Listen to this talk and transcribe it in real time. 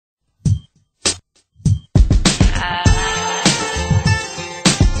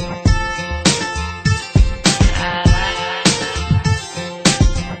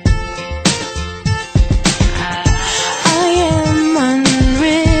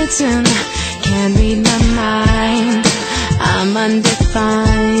listen, can't read my mind, I'm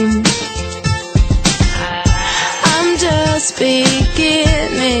undefined. I'm just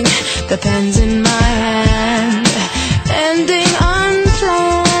beginning, the pen's in my hand, ending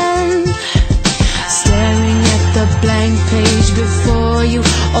unplanned. Staring at the blank page before you,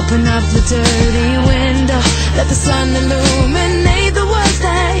 open up the dirty window, let the sun illuminate the words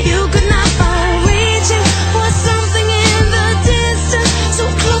that you could not find. Reaching for something in the distance, so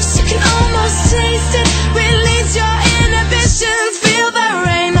close you can almost taste it. Release your inhibitions, feel the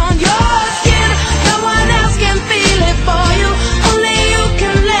rain on your skin. No one else can feel it for you, only you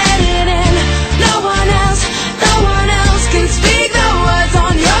can let it in. No one else can speak the words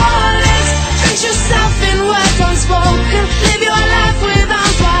on your lips. Drench yourself in words unspoken, live your life with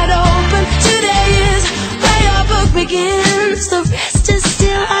arms wide open. Today is where your book begins, the rest is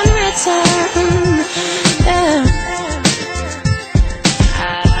still unwritten. Yeah.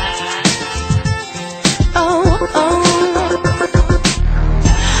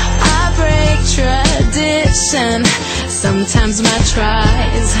 I break tradition, sometimes my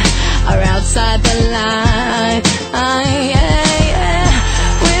tries are outside the line.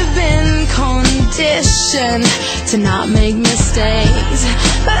 We've been conditioned to not make mistakes,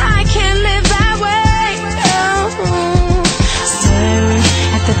 but I can't live that way. Staring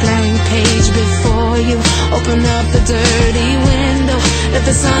at the blank page before you, open up the dirty window, let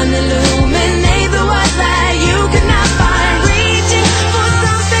the sun illuminate